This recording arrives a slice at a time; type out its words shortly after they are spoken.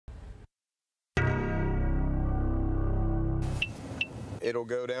It'll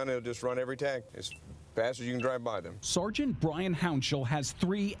go down, it'll just run every tag as fast as you can drive by them. Sergeant Brian Hounshell has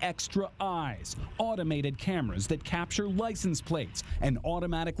 3 extra eyes, automated cameras that capture license plates and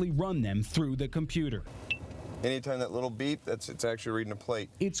automatically run them through the computer. Anytime that little beep, it's actually reading a plate.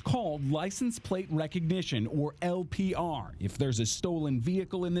 It's called license plate recognition, or LPR. If there's a stolen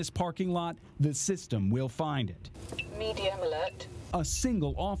vehicle in this parking lot, the system will find it. Medium alert. A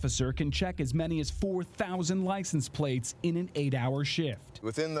single officer can check as many as 4,000 license plates in an 8-hour shift.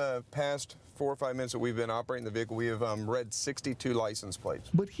 Within the past 4 or 5 minutes that we've been operating the vehicle, we have read 62 license plates.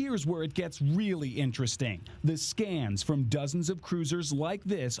 But here's where it gets really interesting. The scans from dozens of cruisers like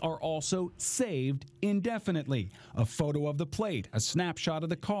this are also saved indefinitely. A photo of the plate, a snapshot of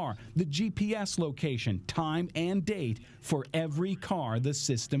the car, the GPS location, time and date for every car the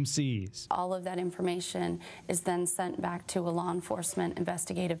system sees. All of that information is then sent back to a law enforcement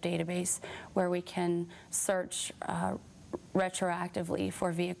investigative database where we can search retroactively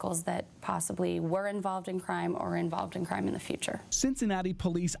for vehicles that possibly were involved in crime or involved in crime in the future. Cincinnati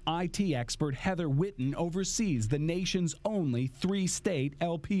Police IT expert Heather Witten oversees the nation's only 3-state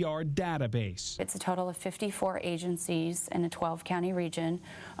LPR database. It's a total of 54 agencies in a 12-county region: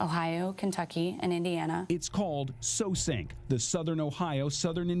 Ohio, Kentucky, and Indiana. It's called SOSINK, the Southern Ohio,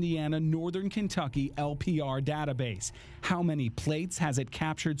 Southern Indiana, Northern Kentucky LPR database. How many plates has it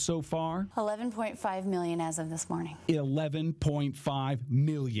captured so far? 11.5 million as of this morning. 11.5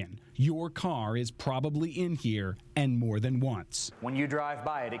 million. Your car is probably in here, and more than once. When you drive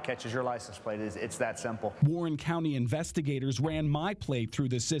by it, it catches your license plate. It's that simple. Warren County investigators ran my plate through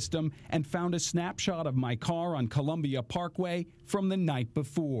the system and found a snapshot of my car on Columbia Parkway from the night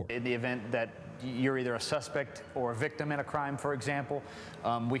before. In the event that you're either a suspect or a victim in a crime, for example,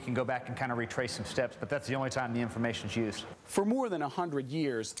 we can go back and kind of retrace some steps, but that's the only time the information's used. For more than 100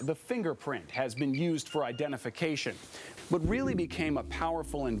 years, the fingerprint has been used for identification, but really became a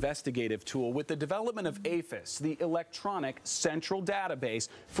powerful investigative tool with the development of AFIS, the Electronic Central Database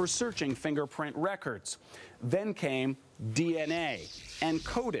for searching fingerprint records. Then came DNA and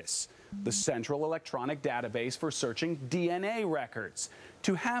CODIS, the Central Electronic Database for searching DNA records.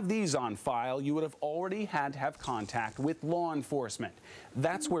 To have these on file, you would have already had to have contact with law enforcement.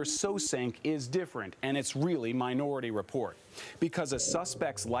 That's where SOSINK is different, and it's really Minority Report, because a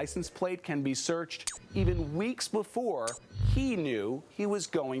suspect's license plate can be searched even weeks before he knew he was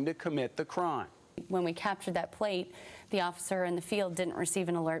going to commit the crime. When we captured that plate, the officer in the field didn't receive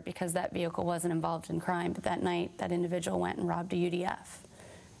an alert because that vehicle wasn't involved in crime, but that night that individual went and robbed a UDF.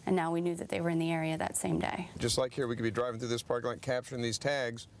 And now we knew that they were in the area that same day. Just like here, we could be driving through this parking lot capturing these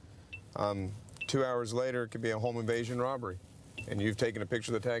tags. 2 hours later, it could be a home invasion robbery. And you've taken a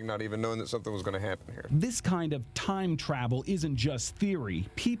picture of the tag not even knowing that something was going to happen here. This kind of time travel isn't just theory.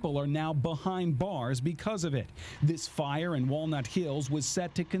 People are now behind bars because of it. This fire in Walnut Hills was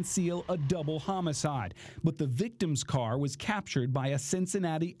set to conceal a double homicide, but the victim's car was captured by a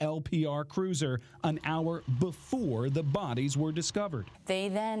Cincinnati LPR cruiser an hour before the bodies were discovered. They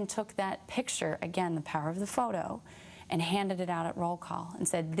then took that picture, again, the power of the photo, and handed it out at roll call and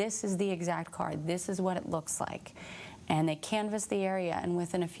said, this is the exact car, this is what it looks like. And they canvassed the area and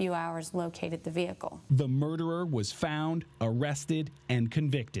within a few hours located the vehicle. The murderer was found, arrested, and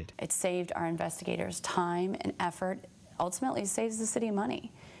convicted. It saved our investigators time and effort. Ultimately, it saves the city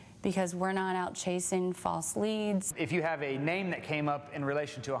money because we're not out chasing false leads. If you have a name that came up in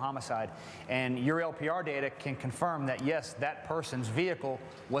relation to a homicide and your LPR data can confirm that, yes, that person's vehicle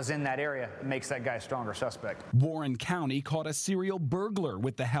was in that area, it makes that guy a stronger suspect. Warren County caught a serial burglar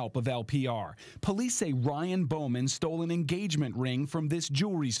with the help of LPR. Police say Ryan Bowman stole an engagement ring from this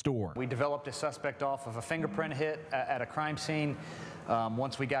jewelry store. We developed a suspect off of a fingerprint hit at a crime scene.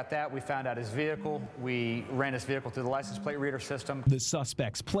 Once we got that, we found out his vehicle. We ran his vehicle through the license plate reader system. The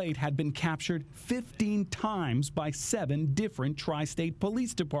suspect's plate had been captured 15 times by 7 different tri-state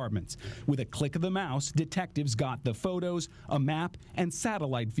police departments. With a click of the mouse, detectives got the photos, a map, and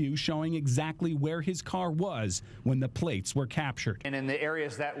satellite view showing exactly where his car was when the plates were captured. And in the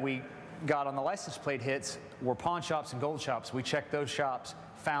areas that we got on the license plate hits were pawn shops and gold shops. We checked those shops,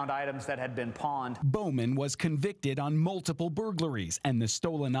 found items that had been pawned. Bowman was convicted on multiple burglaries, and the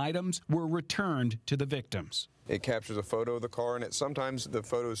stolen items were returned to the victims. It captures a photo of the car, and sometimes the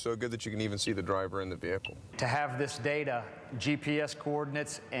photo is so good that you can even see the driver in the vehicle. To have this data, GPS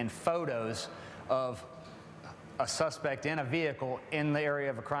coordinates and photos of a suspect in a vehicle in the area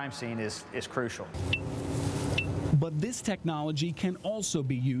of a crime scene is crucial. But this technology can also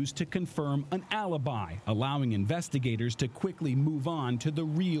be used to confirm an alibi, allowing investigators to quickly move on to the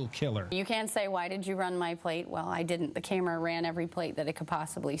real killer. You can't say, why did you run my plate? Well, I didn't. The camera ran every plate that it could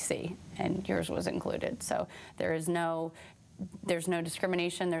possibly see, and yours was included. So there is no There's no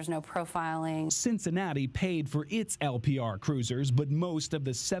discrimination, there's no profiling. Cincinnati paid for its LPR cruisers, but most of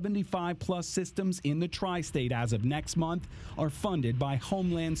the 75-plus systems in the tri-state as of next month are funded by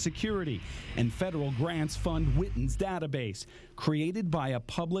Homeland Security, and federal grants fund Witten's database. Created by a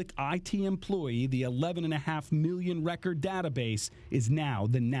public IT employee, the 11.5 million record database is now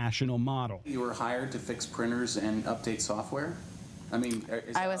the national model. You were hired to fix printers and update software? I mean,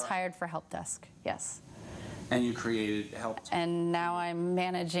 I was hired for help desk, yes. And you created help? And now I'm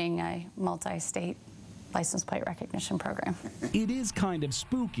managing a multi-state license plate recognition program. It is kind of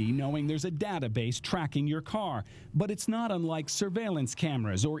spooky knowing there's a database tracking your car, but it's not unlike surveillance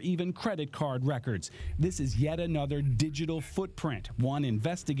cameras or even credit card records. This is yet another digital footprint, one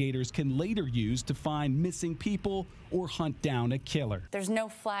investigators can later use to find missing people or hunt down a killer. There's no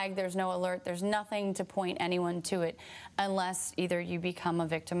flag, there's no alert, there's nothing to point anyone to it unless either you become a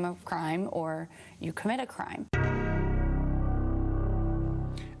victim of crime or you commit a crime.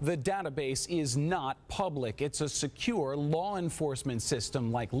 The database is not public. It's a secure law enforcement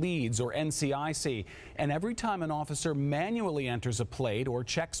system like LEADS or NCIC. And every time an officer manually enters a plate or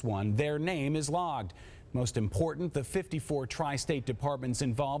checks one, their name is logged. Most important, the 54 tri-state departments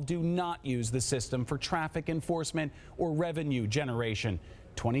involved do not use the system for traffic enforcement or revenue generation.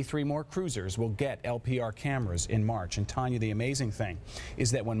 23 more cruisers will get LPR cameras in March. And Tanya, the amazing thing is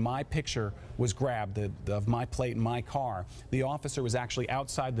that when my picture was grabbed of my plate in my car, the officer was actually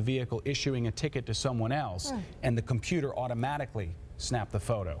outside the vehicle issuing a ticket to someone else, and the computer automatically snapped the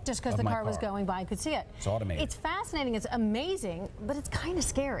photo. Just because the car was going by and could see it. It's automated. It's fascinating, it's amazing, but it's kind of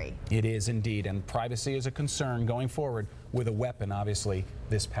scary. It is indeed, and privacy is a concern going forward with a weapon obviously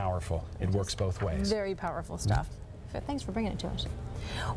this powerful. It works both ways. Very powerful stuff. Thanks for bringing it to us.